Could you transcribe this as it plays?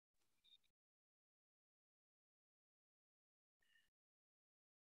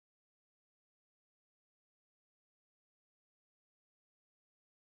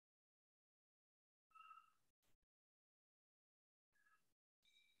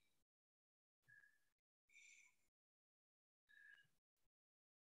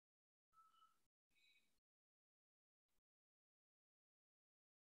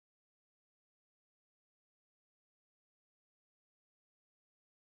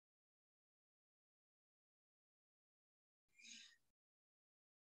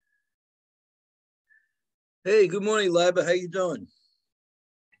Hey, good morning, Liba. How you doing?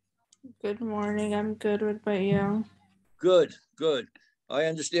 Good morning. I'm good. What about you? Good, good. I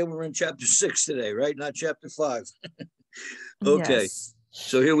understand we're in chapter 6 today, right? Not chapter 5. Okay, Yes.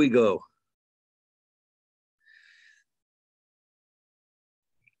 so here we go.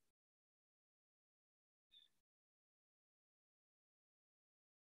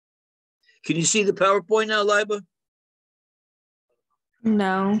 Can you see the PowerPoint now, Liba?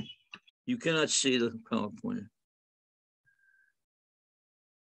 No. You cannot see the PowerPoint.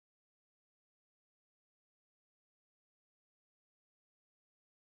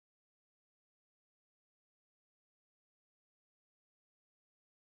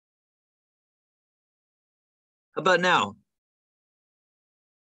 How about now?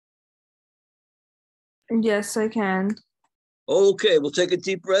 Yes, I can. Okay, we'll take a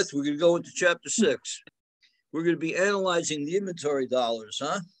deep breath. We're going to go into chapter 6. We're going to be analyzing the inventory dollars,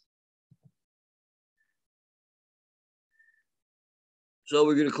 huh? So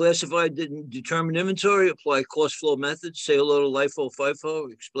we're going to classify, determine inventory, apply cost flow methods, say hello to LIFO,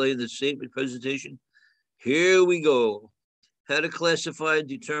 FIFO, explain the statement presentation. Here we go. How to classify and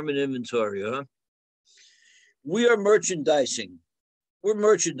determine inventory, huh? We are merchandising. We're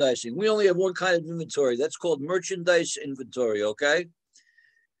merchandising. We only have one kind of inventory. That's called merchandise inventory, okay?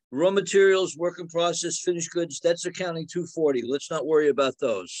 Raw materials, work in process, finished goods, that's accounting 240. Let's not worry about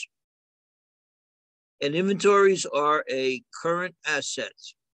those. And inventories are a current asset.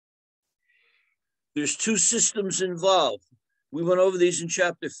 There's two systems involved. We went over these in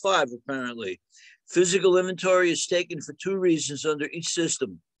chapter 5, apparently. Physical inventory is taken for two reasons under each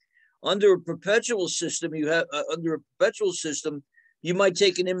system. Under a perpetual system, you might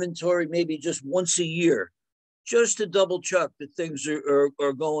take an inventory maybe just once a year, just to double check that things are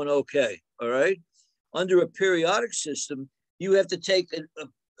going okay. All right. Under a periodic system, you have to take a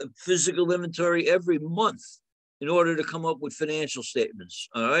physical inventory every month in order to come up with financial statements.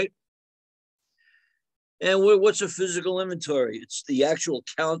 All right. And what's a physical inventory? It's the actual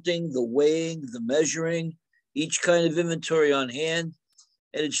counting, the weighing, the measuring, each kind of inventory on hand.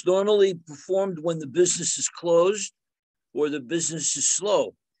 And it's normally performed when the business is closed or the business is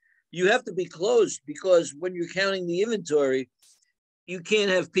slow. You have to be closed because when you're counting the inventory, you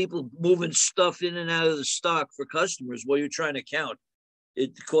can't have people moving stuff in and out of the stock for customers while you're trying to count.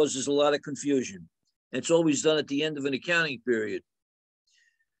 It causes a lot of confusion. It's always done at the end of an accounting period.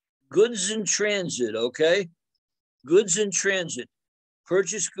 Goods in transit, okay? Goods in transit.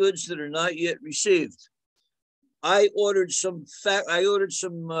 Purchase goods that are not yet received. I ordered some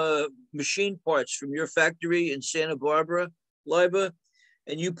machine parts from your factory in Santa Barbara, Liba,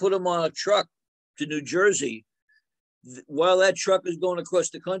 and you put them on a truck to New Jersey. While that truck is going across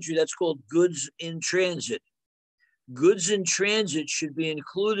the country, that's called goods in transit. Goods in transit should be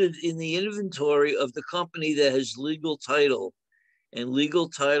included in the inventory of the company that has legal title, and legal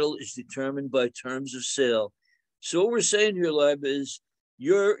title is determined by terms of sale. So what we're saying here, Liba, is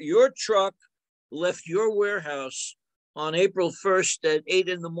your truck left your warehouse on April 1st at 8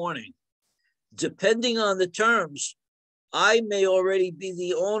 in the morning. Depending on the terms, I may already be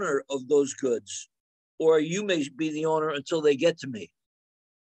the owner of those goods, or you may be the owner until they get to me.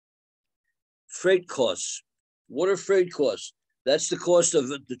 Freight costs. What are freight costs? That's the cost of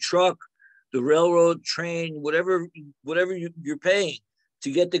the truck, the railroad, train, whatever you're paying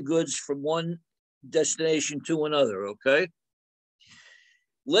to get the goods from one destination to another, okay?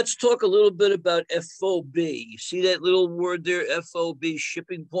 Let's talk a little bit about FOB. You see that little word there, FOB,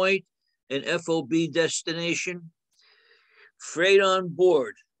 shipping point, and FOB, destination? Freight on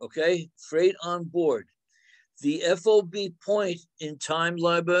board, okay? Freight on board. The FOB point in time,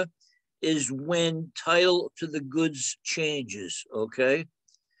 Liba, is when title to the goods changes, okay?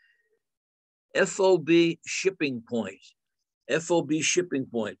 FOB shipping point. FOB shipping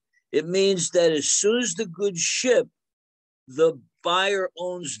point. It means that as soon as the goods ship, the buyer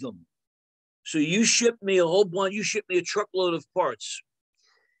owns them. So you ship me a whole bunch, you ship me a truckload of parts.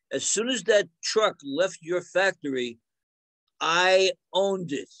 As soon as that truck left your factory, I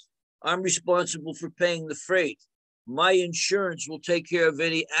owned it. I'm responsible for paying the freight. My insurance will take care of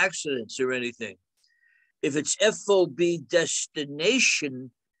any accidents or anything. If it's FOB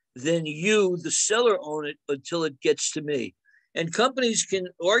destination, then you, the seller, own it until it gets to me. And companies can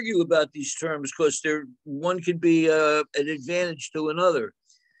argue about these terms because one can be an advantage to another,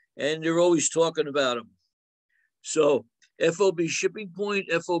 and they're always talking about them. So FOB shipping point,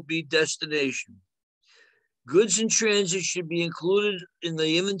 FOB destination. Goods in transit should be included in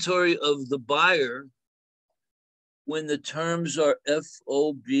the inventory of the buyer when the terms are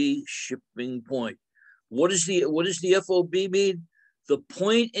FOB shipping point. What does the FOB mean? The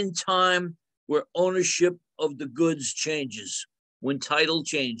point in time where ownership of the goods changes, when title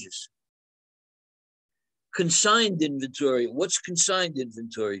changes. Consigned inventory. What's consigned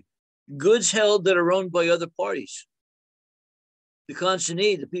inventory? Goods held that are owned by other parties. The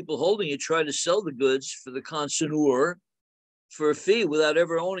consignee, the people holding it, try to sell the goods for the consignor for a fee without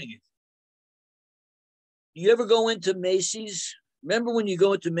ever owning it. You ever go into Macy's? Remember when you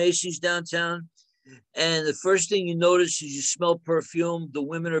go into Macy's downtown and the first thing you notice is you smell perfume? The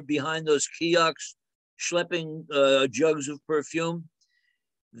women are behind those kiosks schlepping jugs of perfume.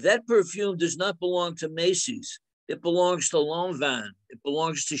 That perfume does not belong to Macy's. It belongs to Lanvin. It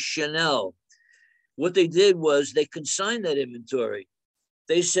belongs to Chanel. What they did was they consigned that inventory.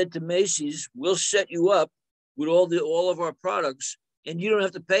 They said to Macy's, "We'll set you up with all of our products, and you don't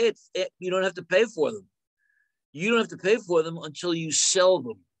have to pay it. You don't have to pay for them. You don't have to pay for them until you sell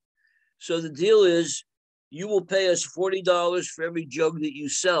them." So the deal is, you will pay us $40 for every jug that you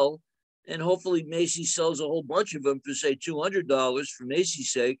sell, and hopefully Macy's sells a whole bunch of them for, say, $200 for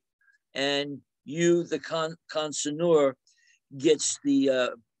Macy's sake, and you, the consignor, gets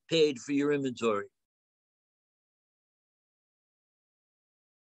the paid for your inventory.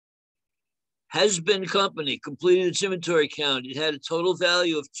 Has Been Company completed its inventory count. It had a total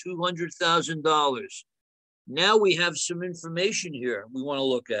value of $200,000. Now we have some information here we want to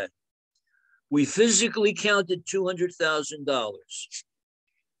look at. We physically counted $200,000.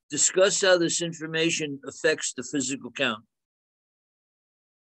 Discuss how this information affects the physical count.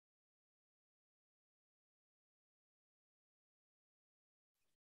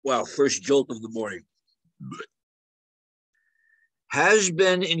 Wow, first jolt of the morning. Has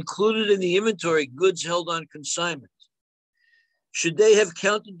been included in the inventory goods held on consignment. Should they have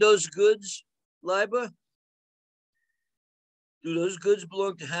counted those goods, Liba? Do those goods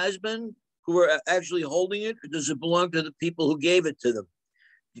belong to has been, who are actually holding it, or does it belong to the people who gave it to them?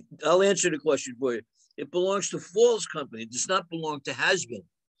 I'll answer the question for you. It belongs to Falls Company. It does not belong to has been.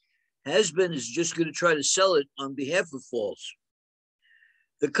 Has been is just going to try to sell it on behalf of Falls.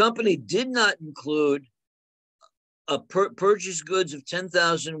 The company did not include purchase goods of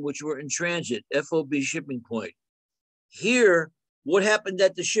 10,000 which were in transit, FOB shipping point. Here, what happened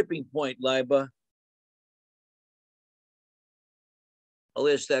at the shipping point, Liba? I'll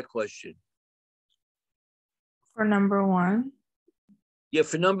ask that question. For number one? Yeah,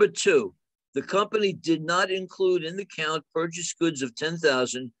 for number two, the company did not include in the count purchase goods of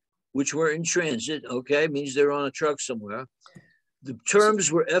 10,000 which were in transit. Okay, means they're on a truck somewhere. The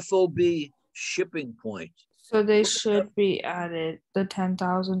terms were FOB shipping point. So they should be added, the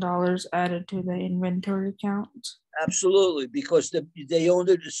 $10,000 added to the inventory count? Absolutely, because they owned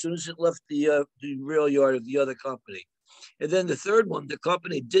it as soon as it left the rail yard of the other company. And then the third one, the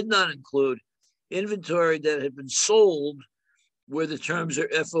company did not include inventory that had been sold where the terms are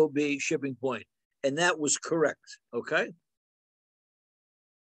FOB shipping point. And that was correct, okay?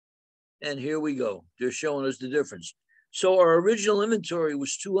 And here we go. They're showing us the difference. So our original inventory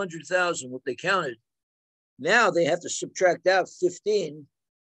was 200,000, what they counted. Now they have to subtract out 15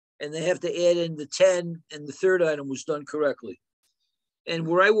 and they have to add in the 10, and the third item was done correctly. And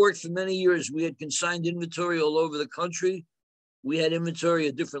where I worked for many years, we had consigned inventory all over the country. We had inventory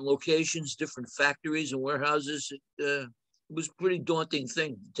at different locations, different factories and warehouses. It was a pretty daunting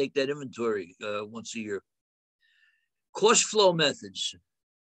thing to take that inventory once a year. Cost flow methods.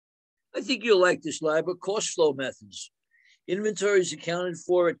 I think you'll like this, Liba. Cost flow methods. Inventory is accounted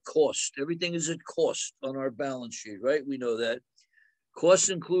for at cost. Everything is at cost on our balance sheet, right? We know that. Costs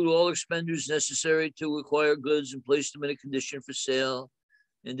include all expenditures necessary to acquire goods and place them in a condition for sale.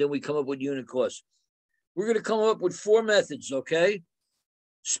 And then we come up with unit costs. We're going to come up with 4 methods, okay?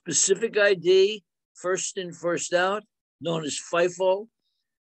 Specific ID, first in, first out, known as FIFO.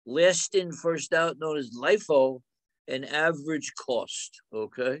 Last in, first out, known as LIFO. And average cost,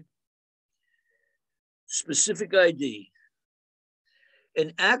 okay? Specific ID.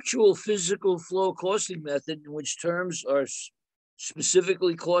 An actual physical flow costing method in which terms are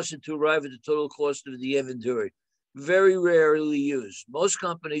specifically costed to arrive at the total cost of the inventory. Very rarely used. Most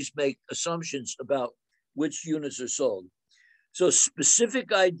companies make assumptions about which units are sold. So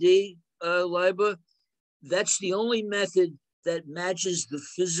specific ID, Liba, that's the only method that matches the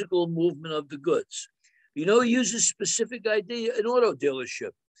physical movement of the goods. You know who uses specific ID? An auto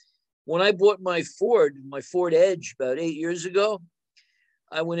dealership. When I bought my Ford Edge about 8 years ago,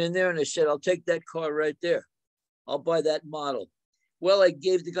 I went in there and I said, I'll take that car right there. I'll buy that model. Well, I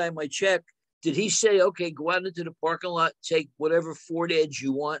gave the guy my check. Did he say, okay, go out into the parking lot, take whatever Ford Edge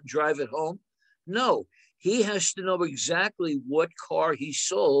you want, drive it home? No, he has to know exactly what car he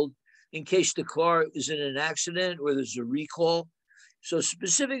sold in case the car is in an accident or there's a recall. So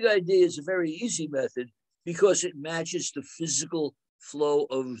specific ID is a very easy method. because it matches the physical flow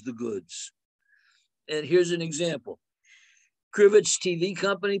of the goods. And here's an example. Krivitz TV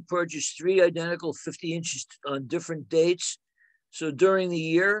company purchased 3 identical 50 inches on different dates. So during the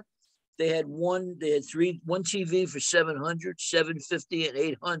year, they had one TV for 700, 750, and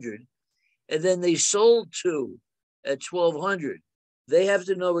 800. And then they sold 2 at 1,200. They have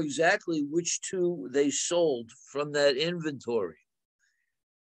to know exactly which 2 they sold from that inventory.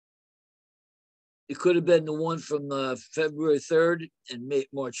 It could have been the one from February 3rd and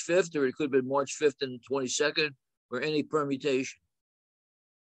March 5th, or it could have been March 5th and the 22nd, or any permutation.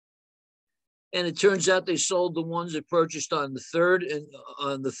 And it turns out they sold the ones that purchased on the 3rd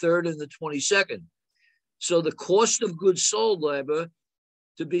and the 22nd. So the cost of goods sold, labor,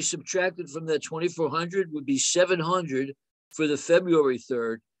 to be subtracted from that 2,400 would be 700 for the February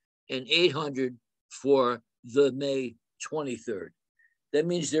 3rd and 800 for the May 23rd. That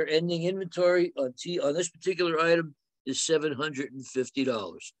means their ending inventory on this particular item is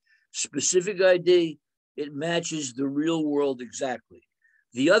 $750. Specific ID, it matches the real world exactly.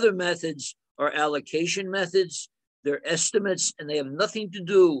 The other methods are allocation methods, they're estimates, and they have nothing to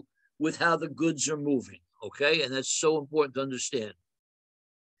do with how the goods are moving, okay? And that's so important to understand.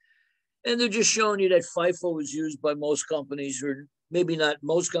 And they're just showing you that FIFO is used by most companies, or maybe not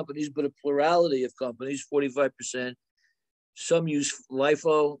most companies, but a plurality of companies, 45%. Some use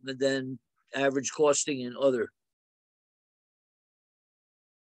LIFO, and then average costing and other.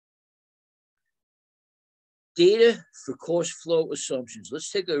 Data for cost flow assumptions.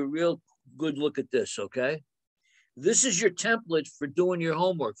 Let's take a real good look at this, okay? This is your template for doing your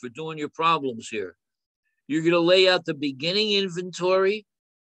homework, for doing your problems here. You're going to lay out the beginning inventory,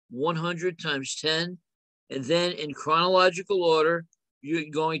 100 times 10, and then in chronological order, you're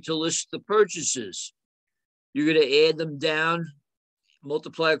going to list the purchases. You're going to add them down,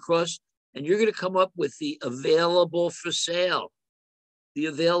 multiply across, and you're going to come up with the available for sale. The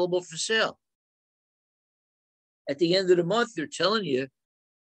available for sale. At the end of the month, they're telling you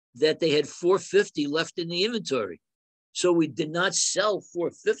that they had 450 left in the inventory. So we did not sell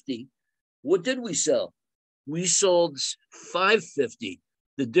 450. What did we sell? We sold 550.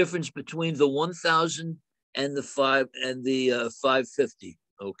 The difference between the 1,000 and the 550.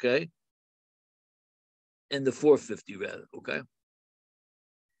 Okay. And the 450 rather, okay?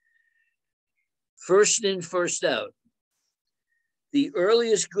 First in, first out. The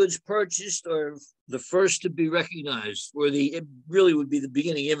earliest goods purchased are the first to be recognized, or it really would be the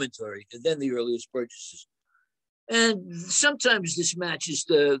beginning inventory, and then the earliest purchases. And sometimes this matches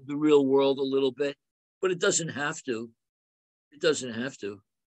the real world a little bit, but it doesn't have to. It doesn't have to.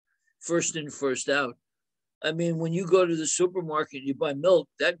 First in, first out. I mean, when you go to the supermarket and you buy milk,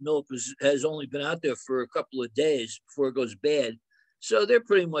 that milk has only been out there for a couple of days before it goes bad. So they're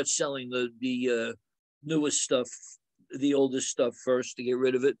pretty much selling the newest stuff, the oldest stuff first to get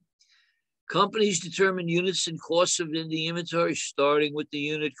rid of it. Companies determine units and costs of in the inventory, starting with the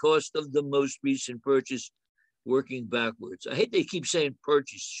unit cost of the most recent purchase, working backwards. I hate they keep saying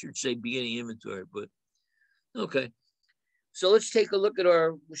purchase, should say beginning inventory, but okay. So let's take a look at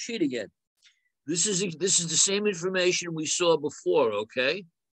our sheet again. This is the same information we saw before, okay?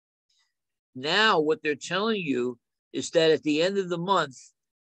 Now what they're telling you is that at the end of the month,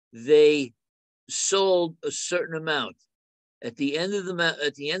 they sold a certain amount. At the end of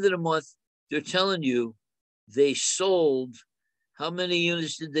the month, they're telling you they sold, how many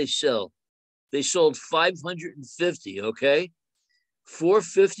units did they sell? They sold 550, okay?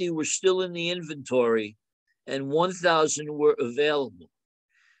 450 were still in the inventory and 1,000 were available.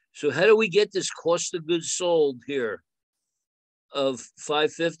 So how do we get this cost of goods sold here of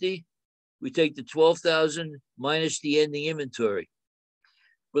 550? We take the 12,000 minus the ending inventory.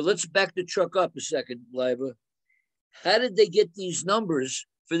 But let's back the truck up a second, Liba. How did they get these numbers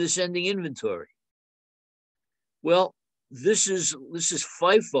for this ending inventory? Well, this is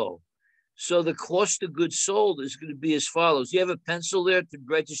FIFO. So the cost of goods sold is going to be as follows. You have a pencil there to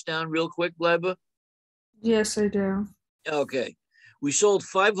write this down real quick, Liba? Yes, I do. Okay. We sold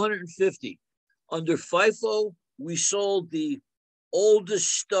 550. Under FIFO, we sold the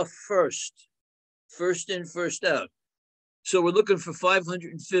oldest stuff first. First in, first out. So we're looking for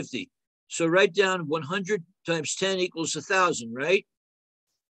 550. So write down 100 times 10 equals 1,000, right?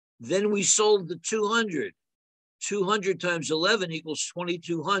 Then we sold the 200. 200 times 11 equals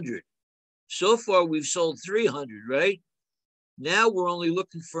 2,200. So far, we've sold 300, right? Now we're only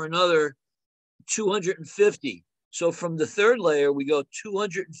looking for another 250. So from the third layer, we go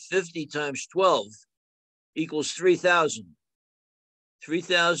 250 times 12 equals 3,000.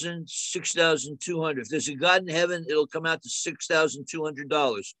 3,000, 6,200. If there's a God in heaven, it'll come out to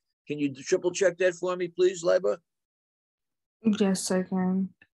 $6,200. Can you triple check that for me, please, Liba? Yes, I can.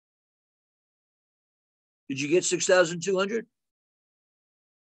 Did you get 6,200?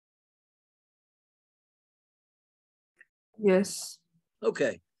 Yes.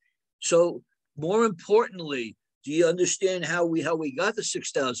 Okay. So more importantly, do you understand how we got the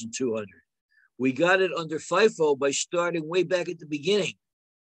 6,200? We got it under FIFO by starting way back at the beginning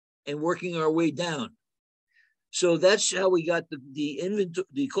and working our way down. So that's how we got the inventory,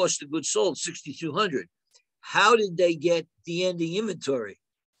 the cost of goods sold, 6,200. How did they get the ending inventory?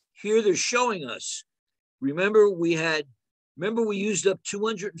 Here they're showing us. Remember we used up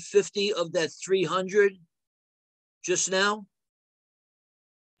 250 of that 300 just now?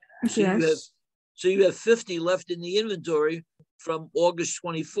 Yes. So you have 50 left in the inventory from August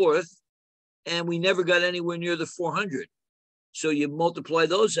 24th, and we never got anywhere near the 400. So you multiply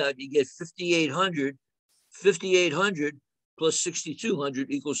those out, you get 5,800. 5,800 plus 6,200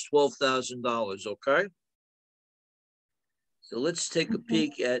 equals $12,000, okay? So let's take a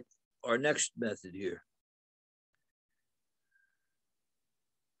peek at our next method here.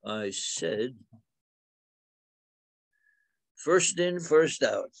 I said, first in, first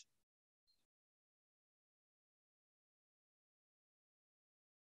out.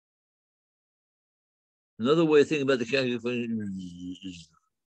 Another way of thinking about the calculation is,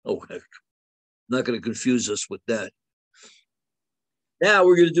 oh, heck, not going to confuse us with that. Now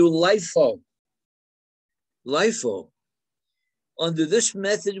we're going to do LIFO. LIFO. Under this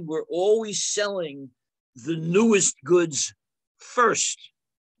method, we're always selling the newest goods first,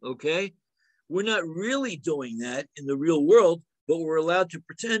 okay? We're not really doing that in the real world, but we're allowed to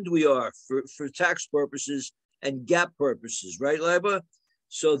pretend we are for tax purposes and GAAP purposes, right, Liba?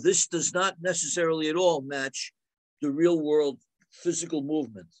 So this does not necessarily at all match the real world physical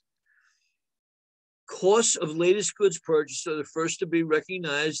movement. Costs of latest goods purchased are the first to be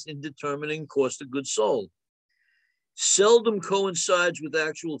recognized in determining cost of goods sold. Seldom coincides with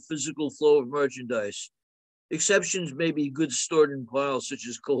actual physical flow of merchandise. Exceptions may be goods stored in piles such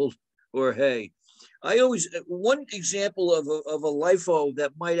as coal or hay. One example of a LIFO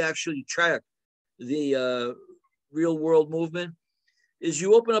that might actually track the real world movement is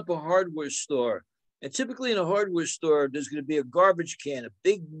you open up a hardware store, and typically in a hardware store, there's going to be a garbage can, a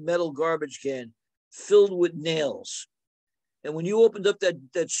big metal garbage can filled with nails. And when you opened up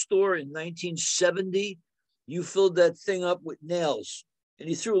that store in 1970, you filled that thing up with nails, and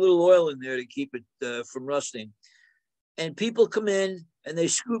you threw a little oil in there to keep it from rusting. And people come in and they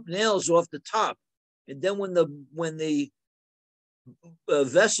scoop nails off the top. And then when the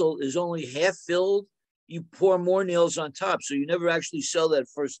vessel is only half filled, you pour more nails on top. So you never actually sell that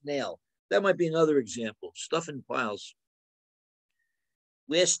first nail. That might be another example. Stuff in piles.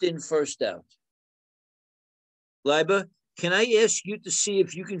 Last in, first out. Liba, can I ask you to see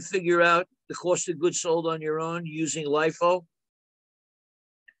if you can figure out the cost of goods sold on your own using LIFO?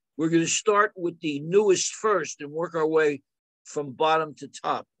 We're going to start with the newest first and work our way from bottom to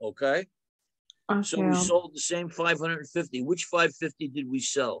top, okay? Okay. So we sold the same 550. Which 550 did we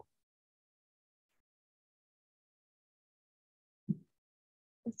sell?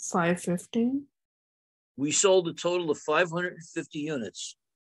 550. We sold a total of 550 units.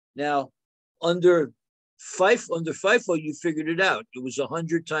 Now, under FIFO, you figured it out. It was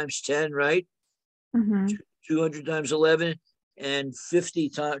 100 times 10, right? Mm-hmm. 200 times 11, and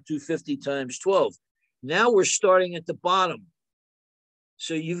 250 times 12. Now we're starting at the bottom.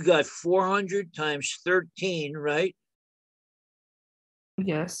 So you've got 400 times 13, right?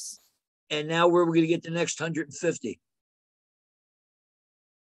 Yes. And now where we're going to get the next 150.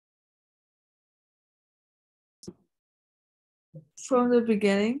 From the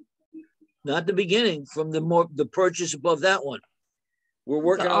beginning? Not the beginning, from the purchase above that one. We're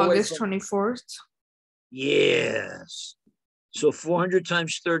working the our way August from 24th. Yes. So 400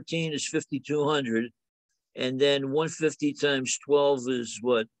 times 13 is 5,200. And then 150 times 12 is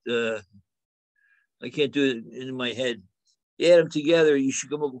what? I can't do it in my head. You add them together, you should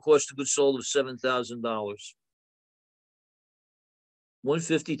come up with cost of goods sold of $7,000.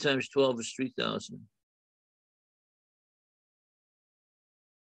 150 times 12 is 3,000.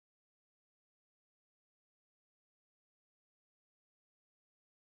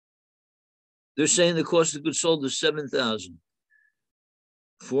 They're saying the cost of goods sold is 7,000.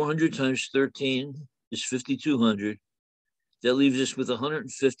 400 times 13 is 5,200. That leaves us with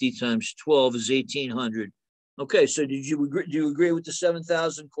 150 times 12 is 1,800. Okay, so do you agree with the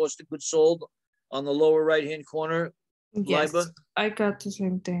 7,000 cost of goods sold on the lower right-hand corner, Yes, Liba? I got the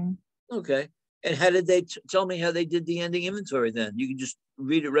same thing. Okay. And how did they tell me how they did the ending inventory then? You can just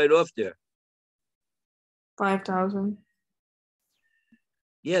read it right off there. 5,000.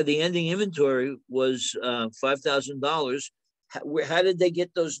 Yeah, the ending inventory was $5,000. How did they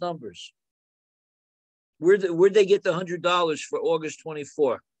get those numbers? Where'd they get the $100 for August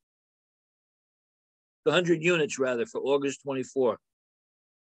 24? The 100 units, rather, for August 24.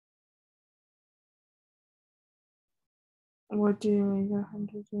 What do you mean,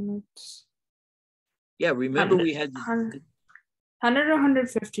 100 units? Yeah, remember 100, we had 100 or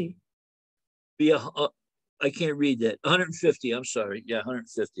 150? I can't read that. 150, I'm sorry. Yeah,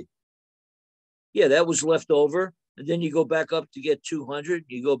 150. Yeah, that was left over. And then you go back up to get 200.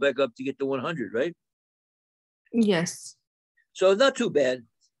 You go back up to get the 100, right? Yes. So not too bad.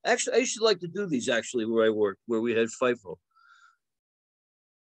 Actually, I used to like to do these actually where I work, where we had FIFO.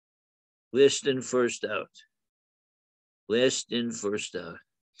 List in, first out. Last in, first out.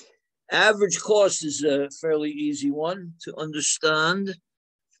 Average cost is a fairly easy one to understand.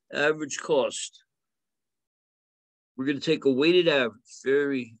 Average cost. We're going to take a weighted average.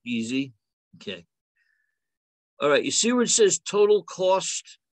 Very easy. Okay. All right. You see where it says total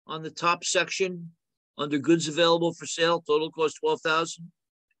cost on the top section under goods available for sale? Total cost 12,000.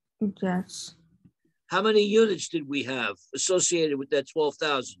 Yes. How many units did we have associated with that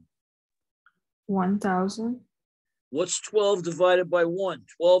 12,000? 1,000. What's 12 divided by 1?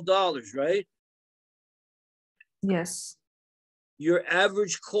 $12, right? Yes. Your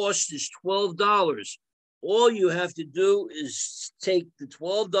average cost is $12. All you have to do is take the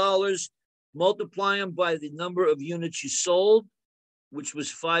 $12, multiply them by the number of units you sold, which was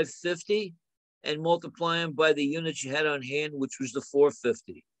 550, and multiply them by the units you had on hand, which was the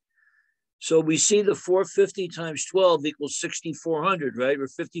 450. So we see the 450 times 12 equals 6,400, right? Or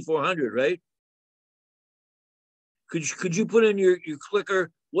 5,400, right? Could you put in your clicker,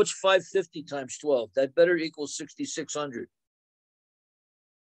 what's 550 times 12? That better equals 6,600.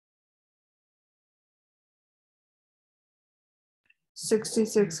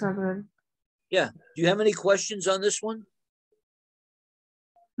 $6,600. Yeah. Do you have any questions on this one?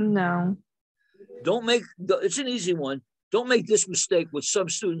 No. Don't make, it's an easy one. Don't make this mistake, what some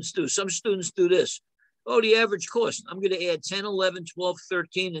students do. Some students do this. Oh, the average cost. I'm going to add 10, 11, 12,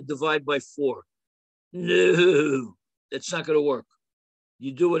 13 and divide by 4. No, that's not going to work.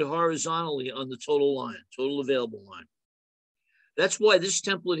 You do it horizontally on the total line, total available line. That's why this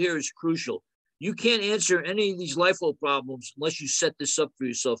template here is crucial. You can't answer any of these LIFO problems unless you set this up for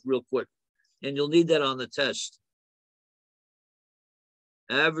yourself real quick. And you'll need that on the test.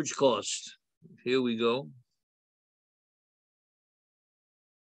 Average cost. Here we go.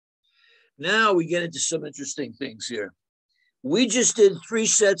 Now we get into some interesting things here. We just did 3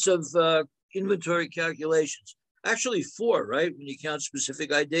 sets of inventory calculations. Actually 4, right? When you count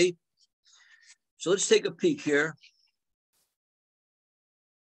specific ID. So let's take a peek here.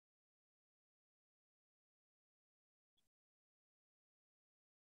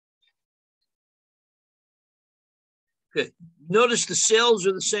 Okay. Notice the sales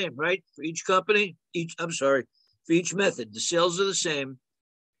are the same, right? For each company, for each method, the sales are the same.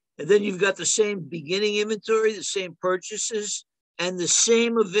 And then you've got the same beginning inventory, the same purchases, and the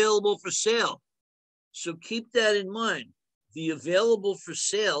same available for sale. So keep that in mind. The available for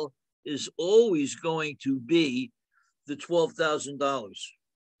sale is always going to be the $12,000,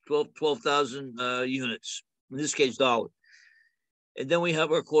 12,000 units, in this case, dollars. And then we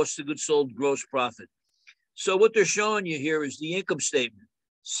have our cost of goods sold, gross profit. So what they're showing you here is the income statement.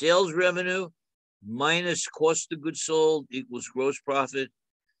 Sales revenue minus cost of goods sold equals gross profit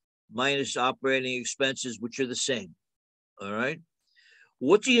minus operating expenses, which are the same. All right.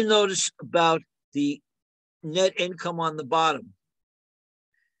 What do you notice about the net income on the bottom?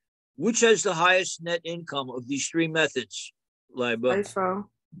 Which has the highest net income of these 3 methods, Liba? FIFO.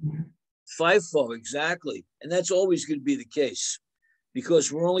 FIFO, exactly. And that's always going to be the case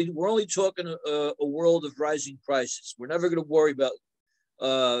because we're only talking a world of rising prices. We're never going to worry about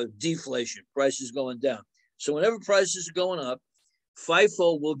deflation, prices going down. So whenever prices are going up,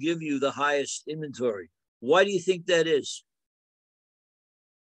 FIFO will give you the highest inventory. Why do you think that is?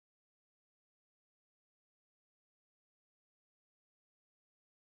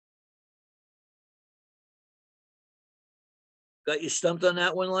 Got you stumped on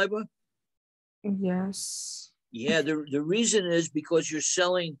that one, Liba? Yes. Yeah, the reason is because you're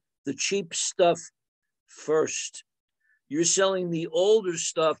selling the cheap stuff first. You're selling the older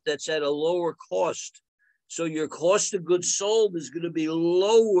stuff that's at a lower cost. So your cost of goods sold is going to be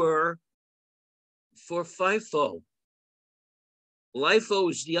lower for FIFO. LIFO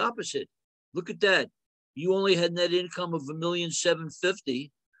is the opposite. Look at that. You only had net income of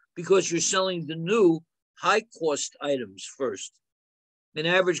 $1,750,000 because you're selling the new high cost items first. An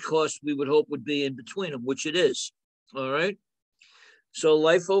average cost we would hope would be in between them, which it is. All right. So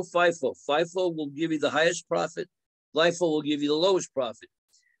LIFO, FIFO. FIFO will give you the highest profit. LIFO will give you the lowest profit.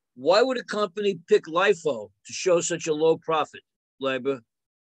 Why would a company pick LIFO to show such a low profit, Libra?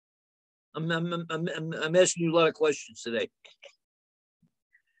 I'm asking you a lot of questions today.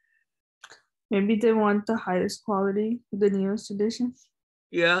 Maybe they want the highest quality, the newest edition.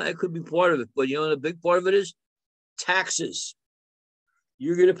 Yeah, it could be part of it. But you know what a big part of it is? Taxes.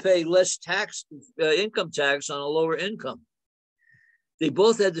 You're going to pay less tax, income tax on a lower income. They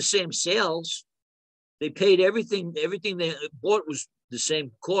both had the same sales. They paid everything they bought was the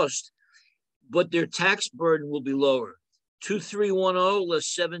same cost, but their tax burden will be lower. 2310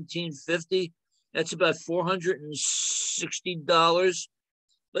 less 1750. That's about $460.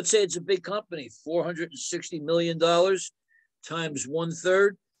 Let's say it's a big company, $460 million times 1/3.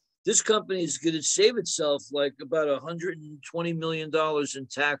 This company is going to save itself like about $120 million in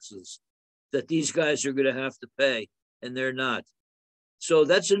taxes that these guys are going to have to pay, and they're not. So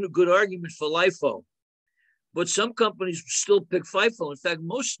that's a good argument for LIFO. But some companies still pick FIFO. In fact,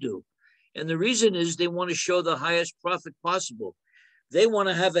 most do. And the reason is they want to show the highest profit possible. They want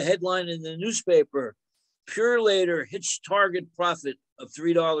to have a headline in the newspaper, Pure Later hits target profit of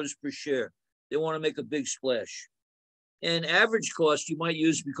 $3 per share. They want to make a big splash. And average cost you might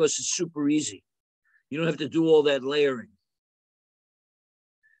use because it's super easy. You don't have to do all that layering.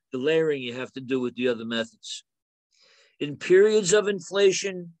 The layering you have to do with the other methods. In periods of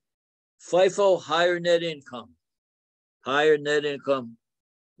inflation, FIFO, higher net income. Higher net income,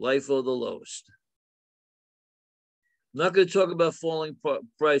 LIFO, the lowest. I'm not going to talk about falling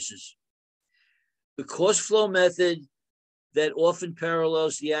prices. The cost flow method that often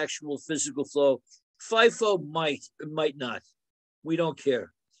parallels the actual physical flow, FIFO might not. We don't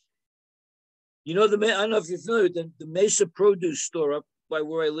care. You know, I don't know if you're familiar with the Mesa produce store up by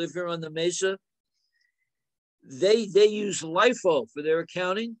where I live here on the Mesa. They use LIFO for their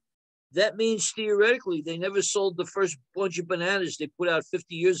accounting. That means theoretically they never sold the first bunch of bananas they put out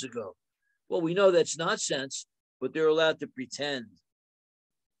 50 years ago. Well, we know that's nonsense, but they're allowed to pretend.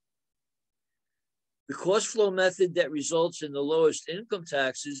 The cost flow method that results in the lowest income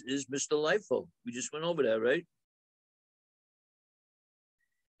taxes is Mr. LIFO. We just went over that, right?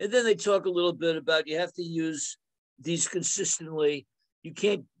 And then they talk a little bit about you have to use these consistently. You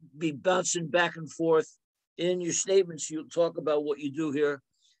can't be bouncing back and forth. In your statements, you'll talk about what you do here.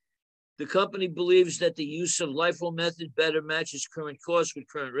 The company believes that the use of LIFO method better matches current costs with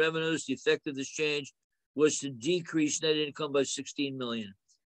current revenues. The effect of this change was to decrease net income by $16 million.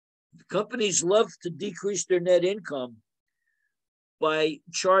 The companies love to decrease their net income by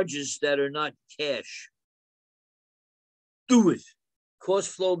charges that are not cash. Do it.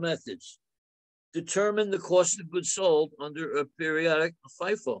 Cost flow methods. Determine the cost of goods sold under a periodic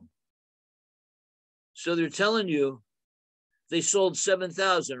FIFO. So they're telling you they sold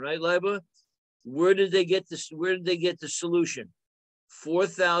 7,000, right, Liba? Where did they get this? Where did they get the solution?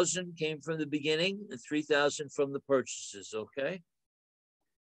 4,000 came from the beginning and 3,000 from the purchases, okay?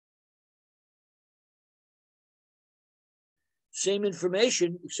 Same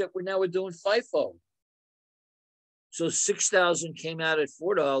information, except we're doing FIFO. So 6,000 came out at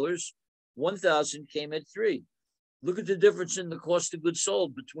 $4, 1,000 came at $3. Look at the difference in the cost of goods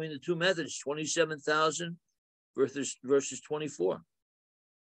sold between the two methods, 27,000 versus 24.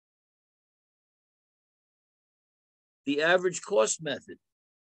 The average cost method.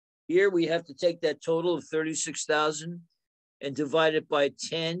 Here we have to take that total of 36,000 and divide it by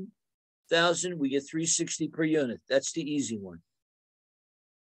 10,000. We get 360 per unit. That's the easy one.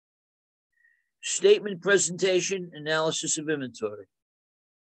 Statement presentation, analysis of inventory.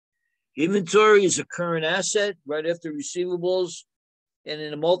 Inventory is a current asset right after receivables. And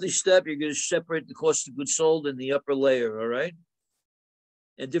in a multi-step, you're going to separate the cost of goods sold in the upper layer, all right?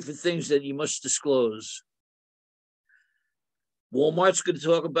 And different things that you must disclose. Walmart's going to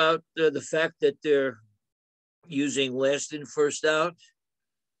talk about the fact that they're using last in, first out.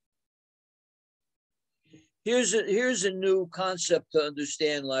 Here's a new concept to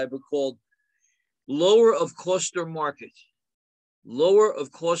understand, Liba, called lower of cost or market. Lower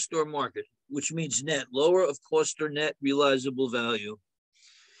of cost or market, which means net. Lower of cost or net realizable value.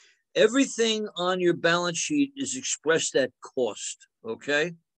 Everything on your balance sheet is expressed at cost,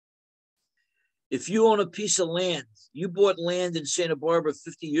 okay? If you own a piece of land, you bought land in Santa Barbara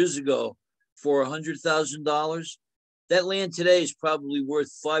 50 years ago for $100,000. That land today is probably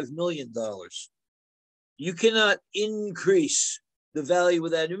worth $5 million. You cannot increase the value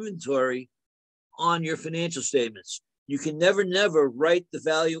of that inventory on your financial statements. You can never write the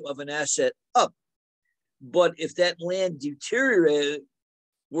value of an asset up. But if that land deteriorated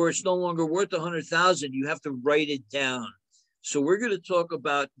where it's no longer worth $100,000, you have to write it down. So we're going to talk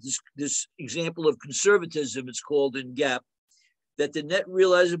about this example of conservatism, it's called in GAAP, that the net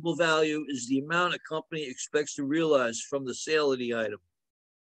realizable value is the amount a company expects to realize from the sale of the item.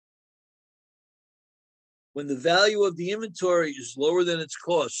 When the value of the inventory is lower than its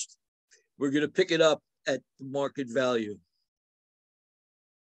cost, we're going to pick it up at the market value.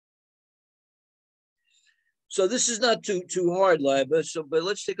 So this is not too hard, Liba. But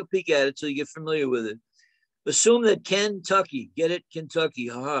let's take a peek at it so you get familiar with it. Assume that Kentucky, get it, Kentucky,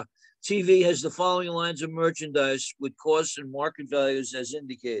 TV has the following lines of merchandise with costs and market values as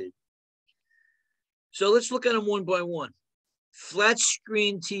indicated. So let's look at them one by one. Flat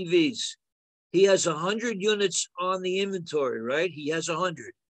screen TVs. He has 100 units on the inventory, right? He has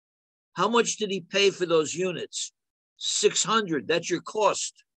 100. How much did he pay for those units? 600. That's your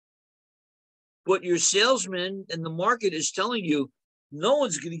cost. But your salesman and the market is telling you, no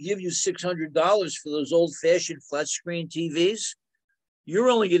one's going to give you $600 for those old-fashioned flat screen TVs. You're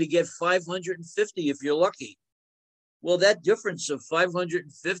only going to get $550 if you're lucky. Well, that difference of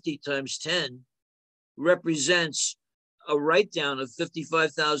 550 times 10 represents a write-down of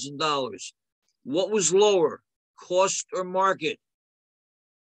 $55,000. What was lower, cost or market?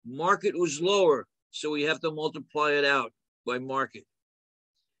 Market was lower, so we have to multiply it out by market.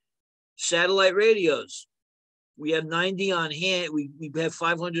 Satellite radios. We have 90 on hand. We have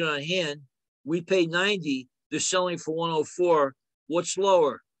 500 on hand. We pay 90. They're selling for 104. What's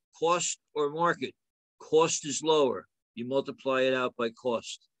lower, cost or market? Cost is lower. You multiply it out by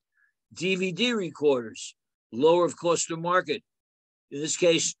cost. DVD recorders, lower of cost or market. In this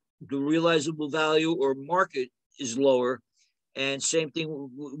case, the realizable value or market is lower. And same thing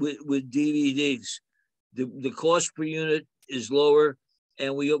with DVDs. The cost per unit is lower,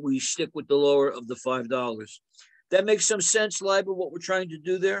 and we stick with the lower of the $5. That makes some sense, Liba, what we're trying to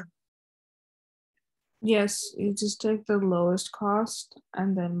do there? Yes, you just take the lowest cost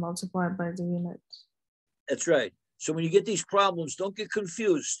and then multiply by the units. That's right. So when you get these problems, don't get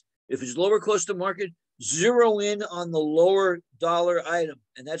confused. If it's lower cost of market, zero in on the lower dollar item,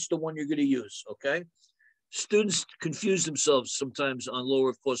 and that's the one you're going to use, okay? Students confuse themselves sometimes on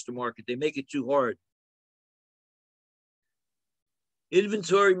lower cost of market. They make it too hard.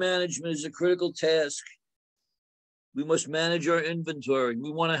 Inventory management is a critical task. We must manage our inventory. We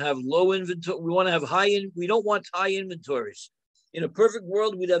want to have low inventory. We want to have we don't want high inventories. In a perfect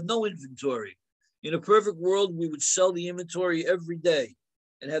world, we'd have no inventory. In a perfect world, we would sell the inventory every day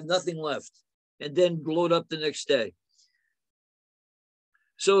and have nothing left, and then load up the next day.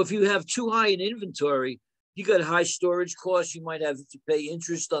 So if you have too high an inventory, you got high storage costs. You might have to pay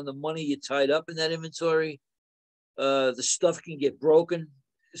interest on the money you tied up in that inventory. The stuff can get broken.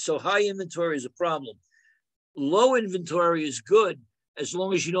 So high inventory is a problem. Low inventory is good as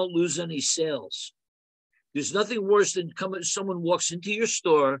long as you don't lose any sales. There's nothing worse than someone walks into your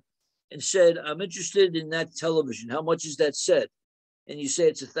store and said, I'm interested in that television. How much is that set? And you say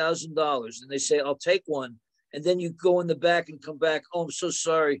it's $1,000. And they say, I'll take one. And then you go in the back and come back. Oh, I'm so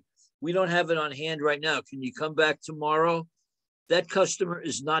sorry. We don't have it on hand right now. Can you come back tomorrow? That customer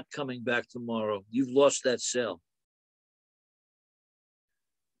is not coming back tomorrow. You've lost that sale.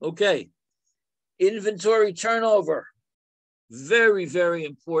 Okay. Inventory turnover. Very, very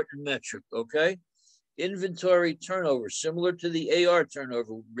important metric, okay? Inventory turnover, similar to the AR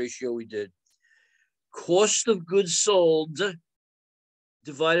turnover ratio we did. Cost of goods sold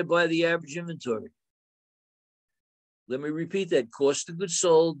divided by the average inventory. Let me repeat that. Cost of goods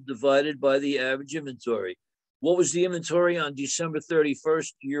sold divided by the average inventory. What was the inventory on December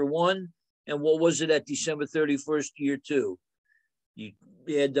 31st, year one? And what was it at December 31st, year two? You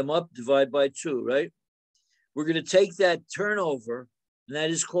add them up, divide by 2, right? We're going to take that turnover, and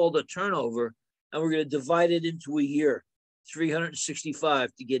that is called a turnover, and we're going to divide it into a year,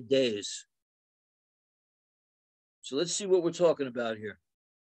 365 to get days. So let's see what we're talking about here.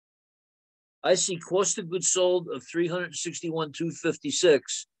 I see cost of goods sold of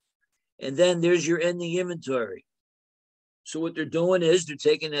 361,256, and then there's your ending inventory. So what they're doing is they're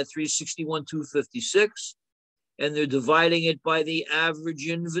taking that 361,256, and they're dividing it by the average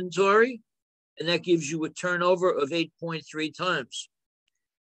inventory, and that gives you a turnover of 8.3 times.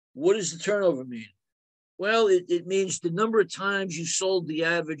 What does the turnover mean? Well, it means the number of times you sold the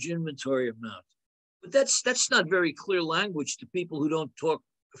average inventory amount. But that's not very clear language to people who don't talk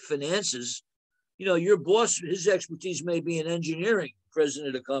finances. You know, your boss, his expertise may be in engineering,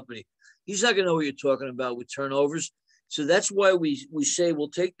 president of the company. He's not going to know what you're talking about with turnovers. So that's why we say we'll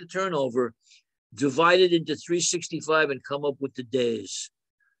take the turnover, divide it into 365, and come up with the days.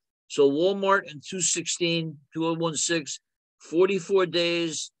 So Walmart in 2016, 2016, 44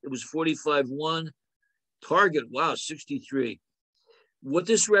 days, it was 45.1. Target, wow, 63. What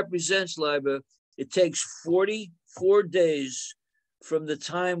this represents, Liba, it takes 44 days from the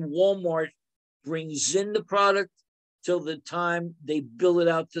time Walmart brings in the product till the time they bill it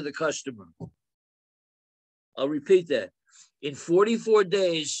out to the customer. I'll repeat that. In 44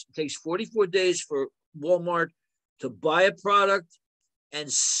 days, it takes 44 days for Walmart to buy a product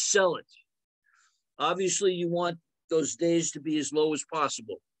and sell it. Obviously, you want those days to be as low as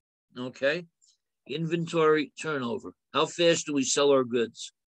possible, okay? Inventory turnover. How fast do we sell our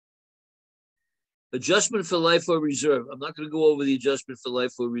goods? Adjustment for LIFO reserve. I'm not going to go over the adjustment for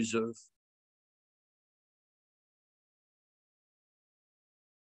LIFO reserve.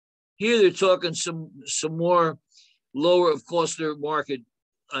 Here they're talking some more lower of cost or market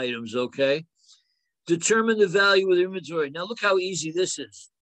items, okay? Determine the value of the inventory. Now look how easy this is.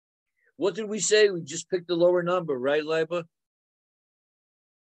 What did we say? We just picked the lower number, right, Liba?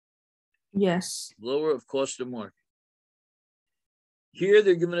 Yes. Lower of cost or market. Here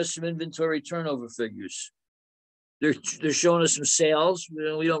they're giving us some inventory turnover figures. They're showing us some sales.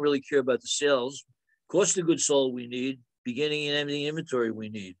 We don't really care about the sales. Cost of goods sold we need. Beginning and ending inventory we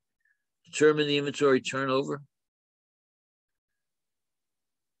need. Determine the inventory turnover.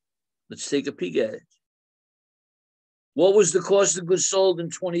 Let's take a peek at it. What was the cost of goods sold in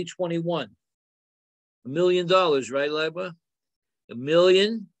 2021? $1 million, right, Liba? $1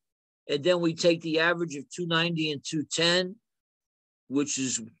 million. And then we take the average of 290 and 210, which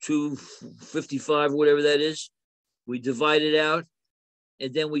is 255, whatever that is. We divide it out,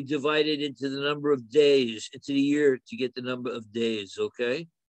 and then we divide it into the number of days, into the year to get the number of days, okay?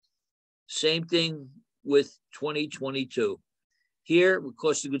 Same thing with 2022. Here, the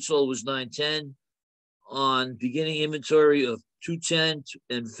cost of goods sold was 910. On beginning inventory of 210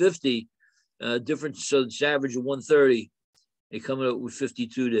 and 50, difference, so it's average of 130. They coming up with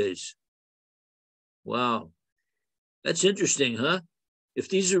 52 days. Wow. That's interesting, huh? If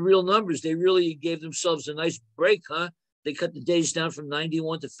these are real numbers, they really gave themselves a nice break, huh? They cut the days down from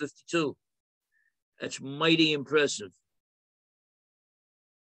 91 to 52. That's mighty impressive.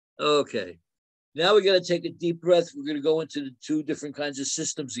 Okay. Now we got to take a deep breath. We're going to go into the two different kinds of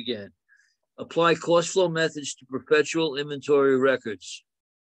systems again. Apply cost flow methods to perpetual inventory records.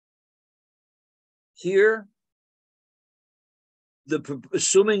 Here,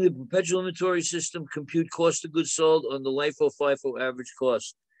 assuming the perpetual inventory system compute cost of goods sold on the LIFO FIFO average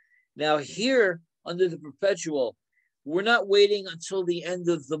cost. Now here, under the perpetual, we're not waiting until the end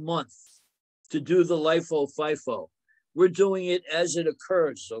of the month to do the LIFO FIFO. We're doing it as it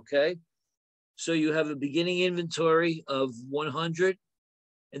occurs, okay? So you have a beginning inventory of 100,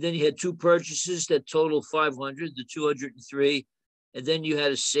 and then you had two purchases that total 500, the 203, and then you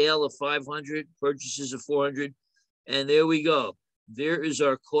had a sale of 500, purchases of 400, and there we go. There is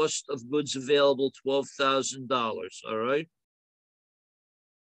our cost of goods available, $12,000, all right?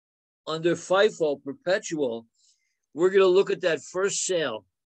 Under FIFO, perpetual, we're going to look at that first sale.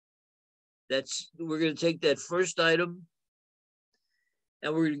 We're going to take that first item,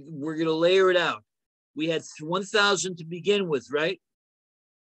 and we're going to layer it out. We had 1,000 to begin with, right?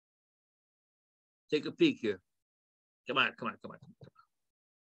 Take a peek here. Come on.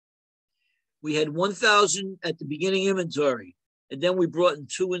 We had 1,000 at the beginning inventory, and then we brought in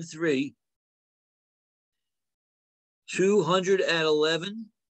 2 and 3. 200 at 11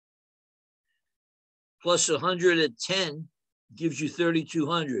 plus 100 at 10 gives you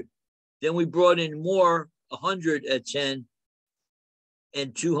 3,200. Then we brought in more, 100 at 10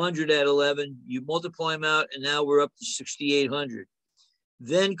 and 200 at 11. You multiply them out, and now we're up to 6,800.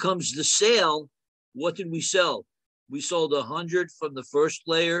 Then comes the sale. What did we sell? We sold 100 from the first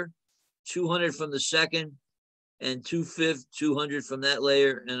layer, 200 from the second, and 200 from that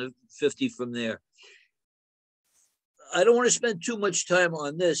layer, and 50 from there. I don't want to spend too much time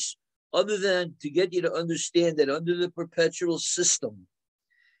on this, other than to get you to understand that under the perpetual system,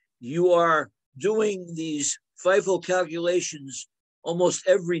 you are doing these FIFO calculations almost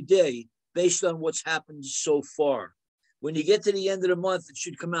every day based on what's happened so far. When you get to the end of the month, it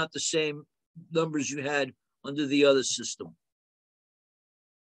should come out the same numbers you had under the other system.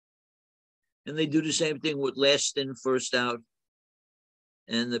 And they do the same thing with last in, first out,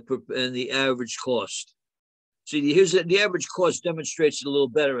 and the average cost. See, here's the average cost demonstrates it a little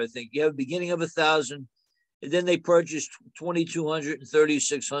better, I think. You have a beginning of 1,000, and then they purchased $2,200 and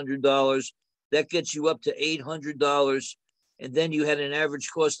 $3,600. That gets you up to $800. And then you had an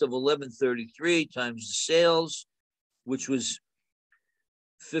average cost of $1,133 times the sales, which was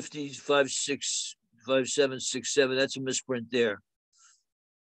 5767. That's a misprint there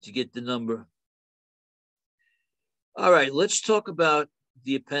to get the number. All right, let's talk about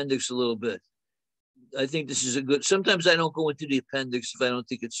the appendix a little bit. I think this is a good, sometimes I don't go into the appendix if I don't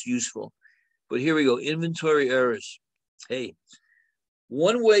think it's useful. But here we go, inventory errors. Hey,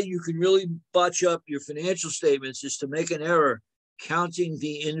 one way you can really botch up your financial statements is to make an error counting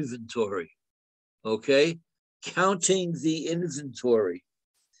the inventory, okay? Counting the inventory.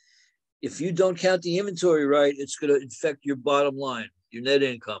 If you don't count the inventory right, it's going to affect your bottom line, your net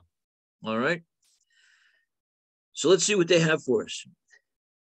income, all right? So let's see what they have for us.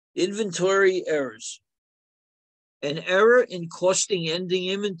 Inventory errors. An error in costing ending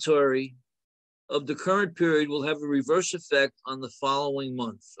inventory of the current period will have a reverse effect on the following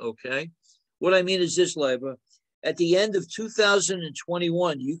month, okay? What I mean is this, Liba. At the end of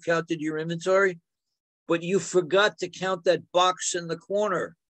 2021, you counted your inventory, but you forgot to count that box in the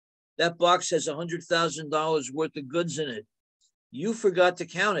corner. That box has $100,000 worth of goods in it. You forgot to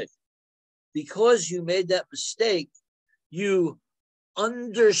count it. Because you made that mistake, you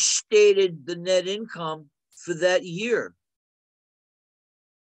understated the net income for that year.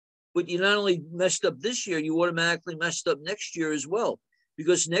 But you not only messed up this year, you automatically messed up next year as well.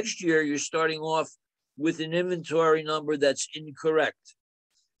 Because next year you're starting off with an inventory number that's incorrect.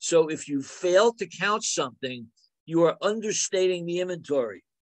 So if you fail to count something, you are understating the inventory.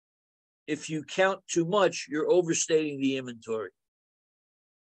 If you count too much, you're overstating the inventory.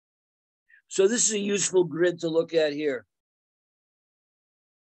 So this is a useful grid to look at here.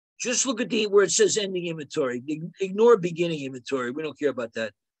 Just look at where it says ending inventory. Ignore beginning inventory. We don't care about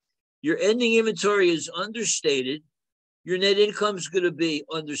that. Your ending inventory is understated. Your net income is going to be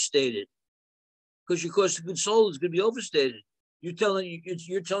understated because your cost of goods sold is going to be overstated. You're telling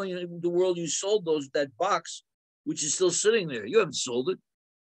the world you sold that box, which is still sitting there. You haven't sold it.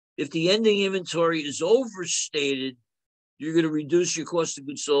 If the ending inventory is overstated, you're going to reduce your cost of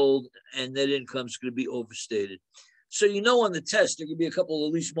goods sold, and net income is going to be overstated. So on the test, there could be a couple,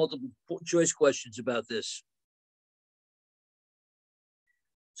 at least multiple choice questions about this.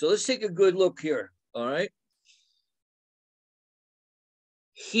 So let's take a good look here, all right?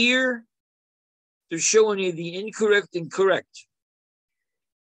 Here, they're showing you the incorrect and correct.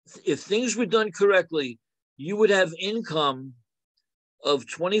 If things were done correctly, you would have income of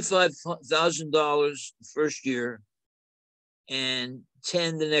 $25,000 the first year and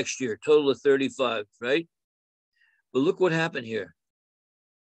 10 the next year, total of 35, right? But look what happened here.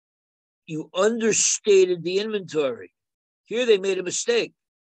 You understated the inventory. Here they made a mistake.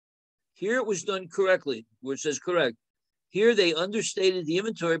 Here it was done correctly, where it says correct. Here they understated the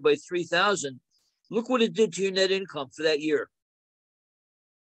inventory by 3,000. Look what it did to your net income for that year.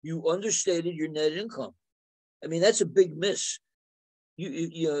 You understated your net income. I mean, that's a big miss.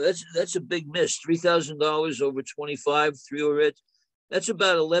 That's a big miss. $3,000 over 25, 3 over it. That's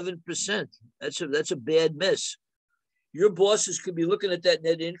about 11%. That's a bad miss. Your bosses could be looking at that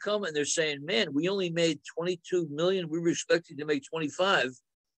net income and they're saying, man, we only made 22 million. We were expecting to make 25.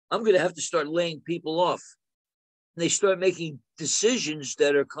 I'm going to have to start laying people off. And they start making decisions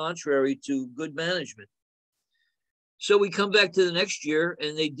that are contrary to good management. So we come back to the next year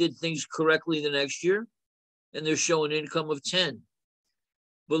and they did things correctly the next year and they're showing income of 10.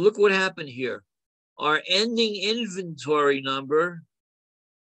 But look what happened here. Our ending inventory number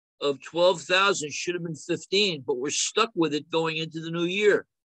of 12,000 should have been 15, but we're stuck with it going into the new year.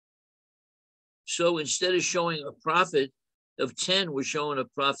 So instead of showing a profit of 10, we're showing a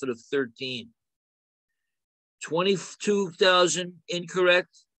profit of 13. 22,000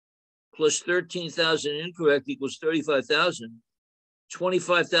 incorrect plus 13,000 incorrect equals 35,000.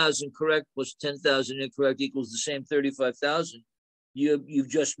 25,000 correct plus 10,000 incorrect equals the same 35,000. You've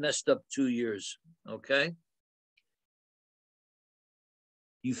just messed up 2 years, okay?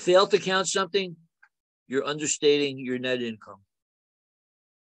 You fail to count something, you're understating your net income.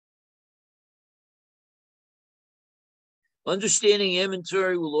 Understanding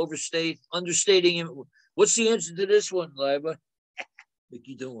inventory will overstate. What's the answer to this one, Liba? What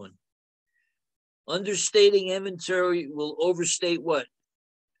you doing? Understating inventory will overstate what?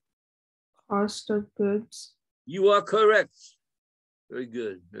 Cost of goods. You are correct. Very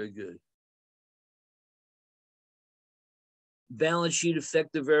good, very good. Balance sheet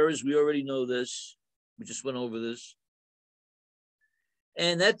effective errors, we already know this. We just went over this.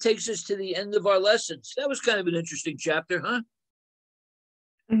 And that takes us to the end of our lessons. That was kind of an interesting chapter, huh?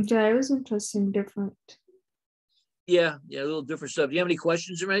 Yeah, it was interesting, different. Yeah, a little different stuff. Do you have any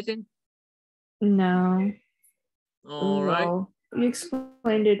questions or anything? No. All right. You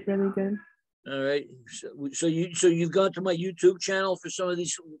explained it really good. All right. So you've gone to my YouTube channel for some of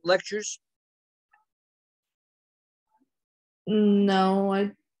these lectures? No,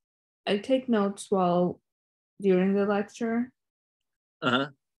 I take notes during the lecture. Uh-huh.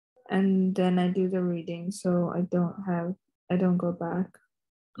 and then I do the reading, so I don't go back.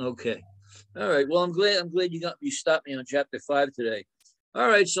 Okay. All right. Well, I'm glad you stopped me on chapter 5 today. All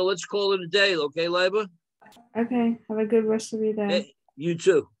right, so let's call it a day, okay, Liba? Okay. Have a good rest of your day. Hey, you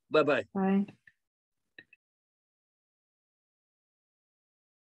too. Bye-bye. Bye.